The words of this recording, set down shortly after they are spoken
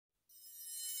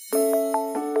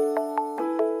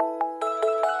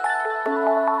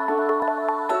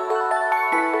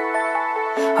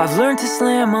I've learned to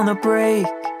slam on the brake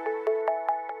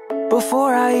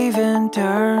before I even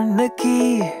turn the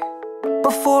key,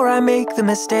 before I make the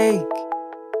mistake,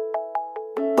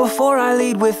 before I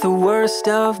lead with the worst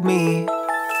of me.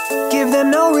 Give them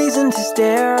no reason to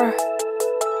stare,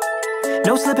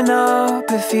 no slipping up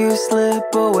if you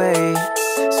slip away.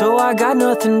 So I got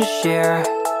nothing to share,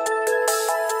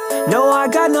 no, I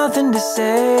got nothing to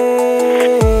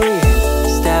say.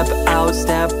 Step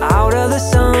out of the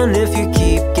sun if you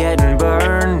keep getting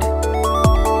burned.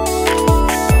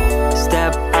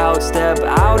 Step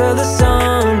out of the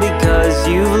sun because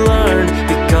you've learned,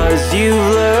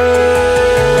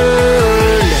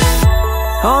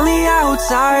 On the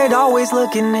outside, always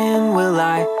looking in. Will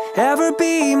I ever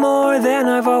be more than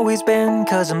I've always been?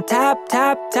 'Cause I'm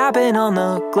tapping on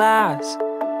the glass.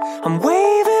 I'm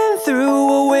waving through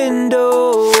a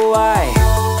window. I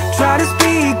try to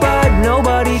speak but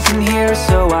nobody can hear,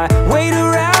 so I wait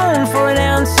around for an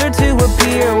answer to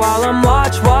appear while I'm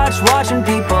watching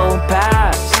people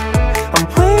pass. I'm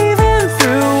waving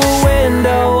through a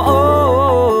window.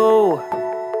 Oh,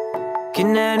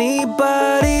 can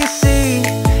anybody see?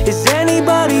 Is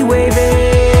anybody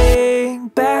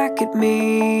waving back at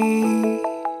me?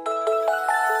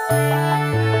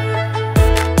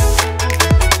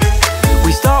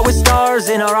 We start with stars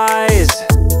in our eyes.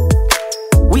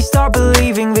 We start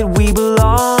believing that we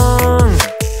belong,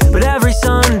 but every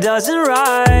sun doesn't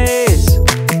rise,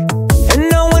 and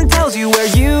no one tells you where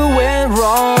you went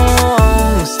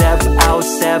wrong. Step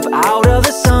out of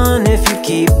the sun if you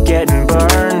keep getting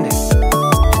burned.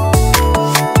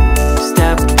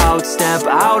 Step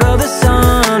out of the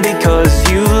sun because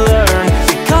you've learned,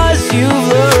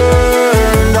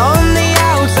 On the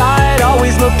outside,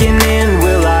 always looking in.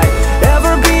 Will I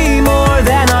ever be more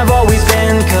than I've always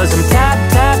been? 'Cause I'm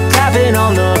tapping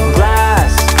on the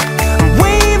glass. I'm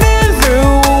waving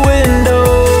through a window.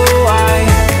 I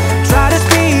try to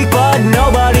speak but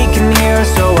nobody can hear,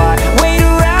 so I wait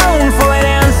around for an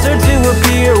answer to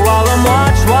appear while I'm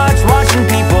watching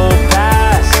people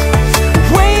pass.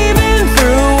 Waving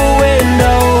through a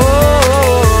window.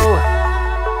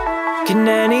 Can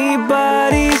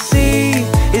anybody see?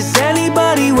 Is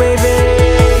anybody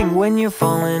waving? When you're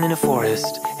falling in a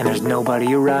forest and there's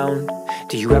nobody around,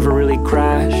 do you ever really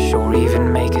crash or even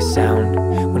make a sound?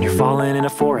 When you're falling in a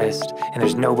forest and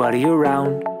there's nobody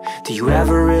around, do you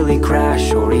ever really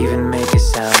crash or even make a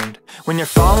sound? When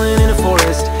you're falling in a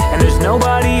forest and there's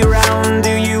nobody around,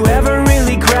 do you ever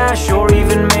really crash or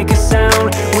even make a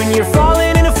sound? When you're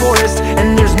falling in a forest and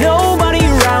there's nobody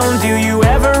around, do you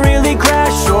ever really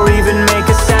crash or even make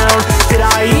a sound? Did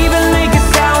I even make a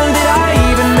sound? Did I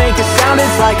even make a sound?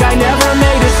 It's like I never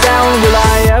made a sound. Will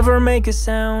I ever make a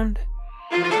sound?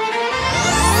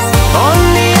 On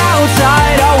the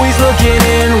outside, always looking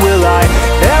in. Will I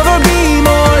ever be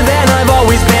more than I've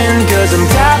always been? 'Cause I'm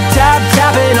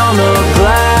tapping on the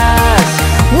glass.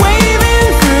 Waving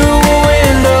through a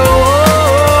window.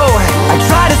 I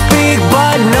try to speak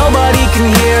but nobody can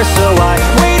hear, so I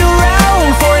wait around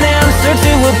for an answer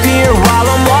to appear while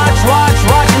I'm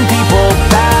watching people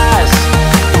pass.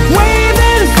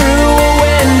 Waving through a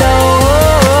window.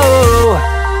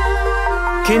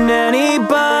 Can